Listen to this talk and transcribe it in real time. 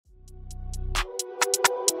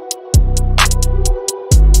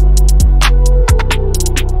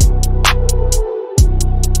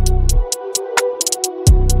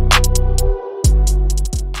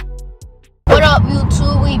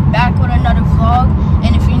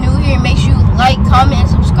comment, and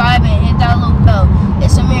subscribe, and hit that little bell.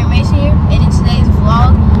 It's Amir Mason here, and in today's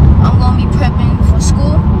vlog, I'm going to be prepping for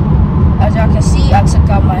school. As y'all can see, I took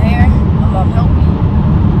out my hair. My mom helped me.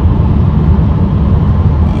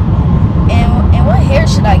 And what hair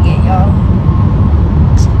should I get, y'all?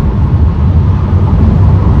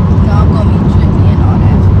 No, I'm going to be drippy and all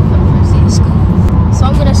that for the first day of school. So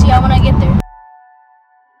I'm going to see y'all when I get there.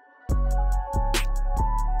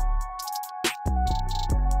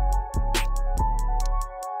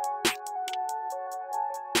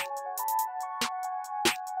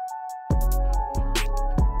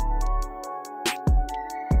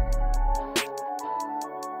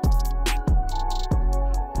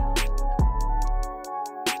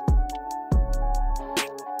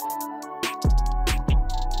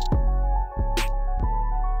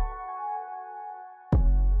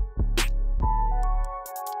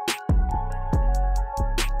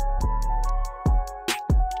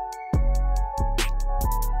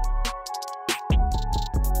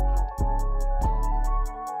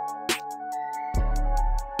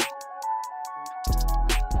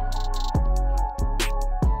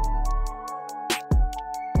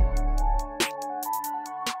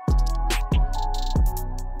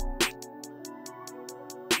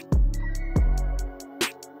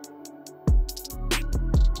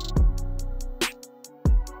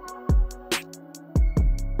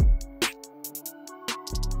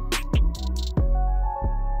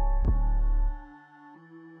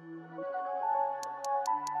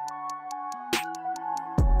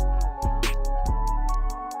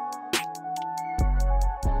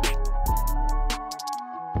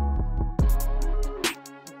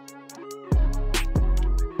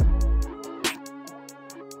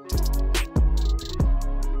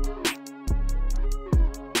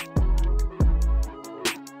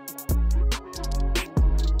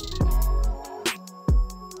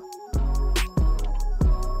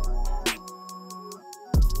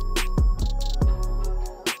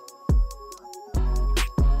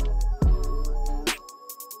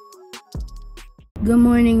 Good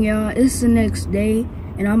morning, y'all. It's the next day,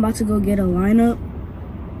 and I'm about to go get a lineup.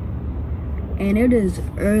 And it is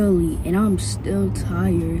early, and I'm still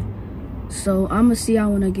tired. So I'm gonna see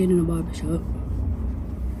y'all when I get in the barbershop.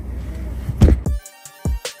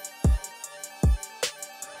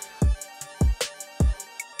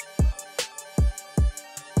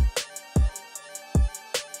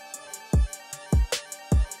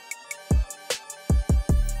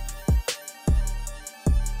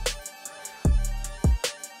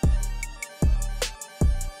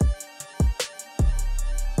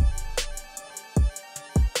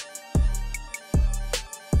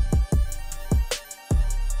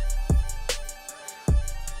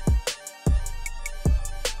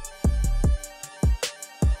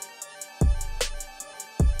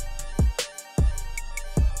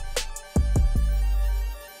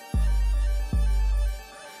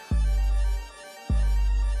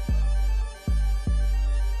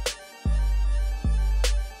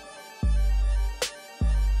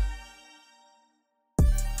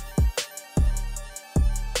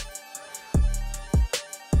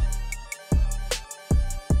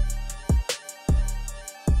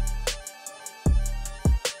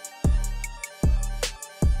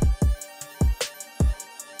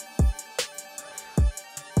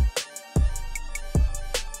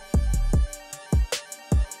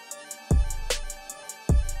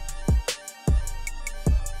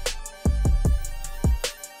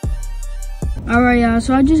 Alright, y'all,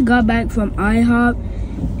 so I just got back from IHOP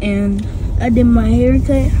and I did my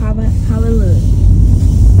haircut. How it look?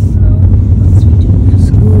 Switch it to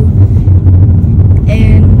school.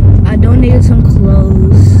 And I donated some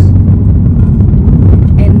clothes.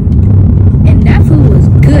 And that food was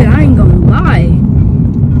good, I ain't gonna lie.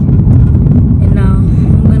 And now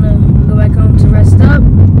I'm gonna go back home to rest up.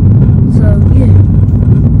 So yeah.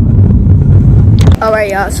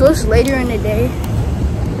 Alright, y'all, so it's later in the day.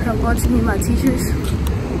 I'm going to meet my teachers.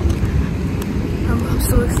 I'm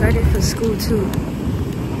so excited for school too.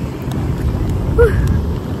 Whew.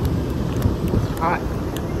 It's hot.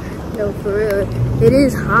 No, for real. It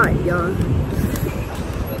is hot, y'all.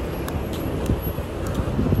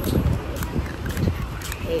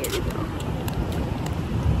 Here we go.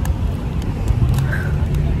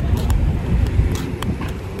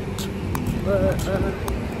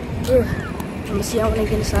 Yeah. I'm gonna see y'all when I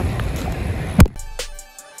get inside.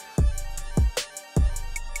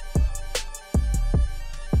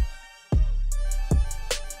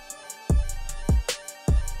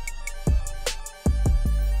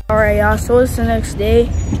 Alright, y'all, so it's the next day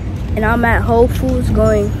and I'm at Whole Foods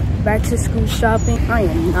going back to school shopping. I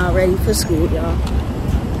am not ready for school, y'all.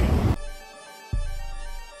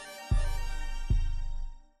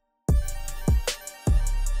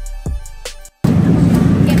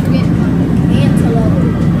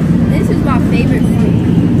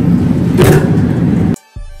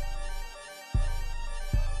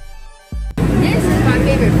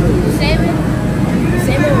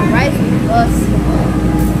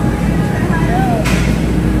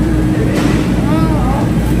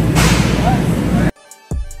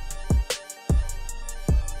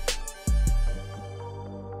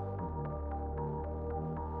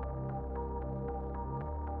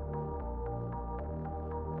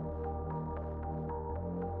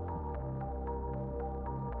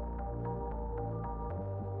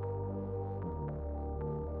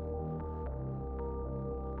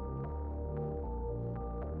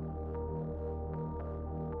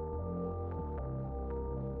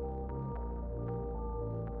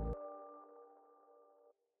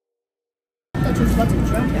 thought you was about to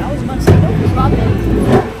jump. I was about to say, what was about that?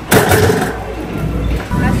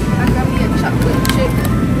 I got me a chocolate chip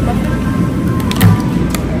muffin.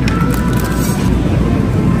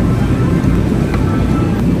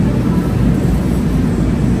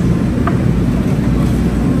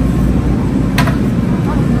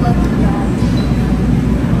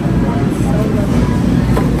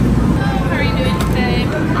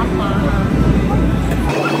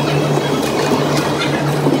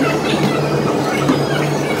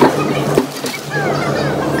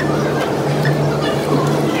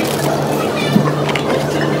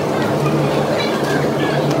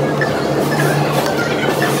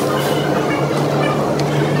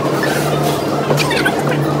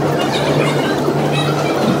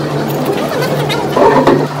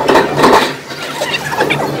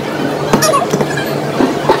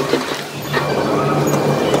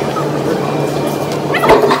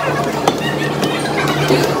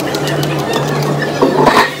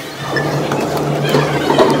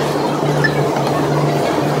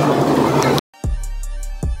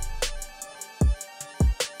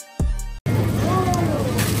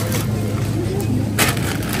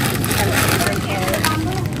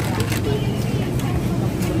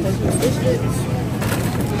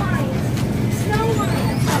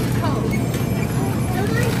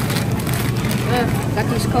 Got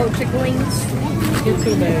these cold chicken wings. Get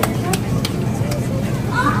to that.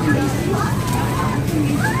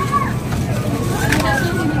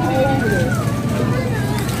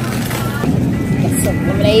 Get some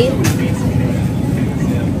lemonade.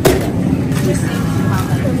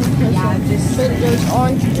 Trader Joe's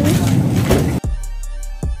orange juice.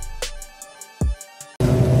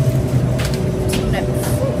 Some that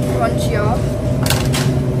fruit crunch, y'all.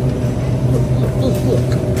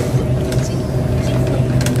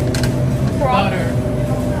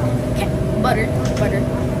 Butter.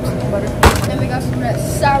 Then we got some of that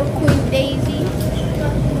sour cream daisy.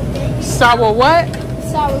 Sour what?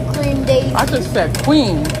 Sour cream daisy. I just said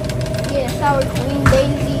queen. Yeah, sour cream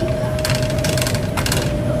daisy.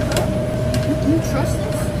 You trust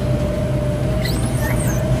this?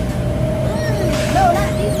 No, not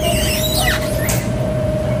these things.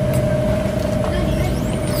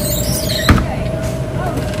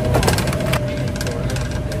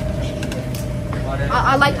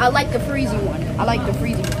 I like the freezy one. I like the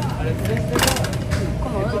freezy one.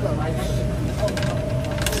 Come on, let's go.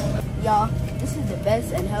 Y'all, this is the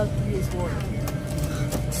best and healthiest one.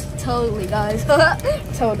 Totally, guys.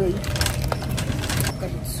 Totally. Got the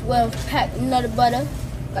 12-pack nutter butter.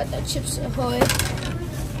 Got the Chips Ahoy.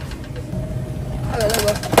 Okay, let's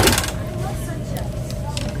go.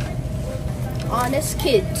 Honest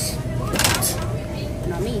kids.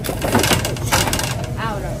 Not me.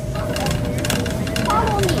 Out of.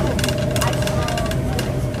 Follow me.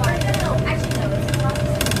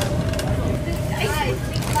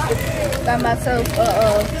 Got myself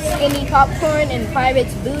skinny popcorn and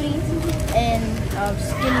Pirate's Booty and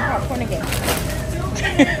skinny popcorn again.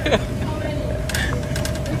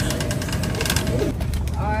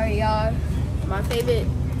 Alright, y'all. My favorite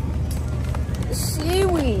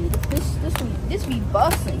seaweed. This be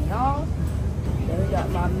busting, y'all. Then we got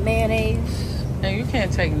my mayonnaise. And you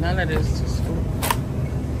can't take none of this to school.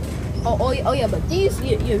 Oh yeah, but these,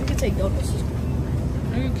 yeah, you can take those to school.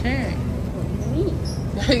 No, you can't. What do you mean?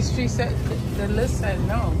 She said, the list said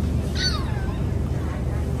no.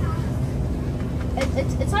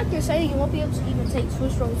 It's like you're saying you won't be able to even take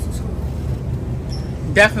Swiss rolls to school.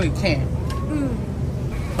 Definitely can't.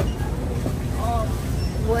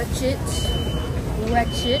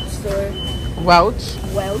 Wetchits or Welch.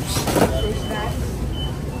 Welch. There's that.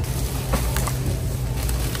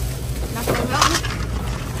 Not gonna help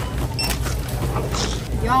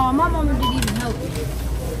me. Y'all, my mama didn't even help me.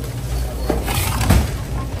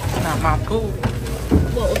 Not my food.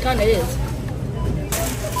 Well, what kind it is.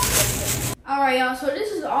 Alright, y'all, so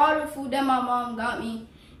this is all the food that my mom got me.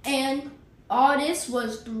 And all this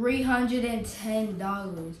was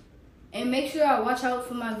 $310. And make sure I watch out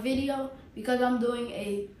for my video because I'm doing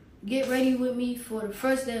a get ready with me for the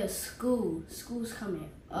first day of school. School's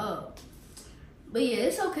coming up. But yeah,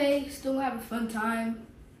 it's okay. Still have a fun time.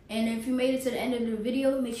 And if you made it to the end of the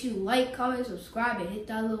video, make sure you like, comment, subscribe, and hit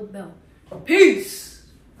that little bell. Peace!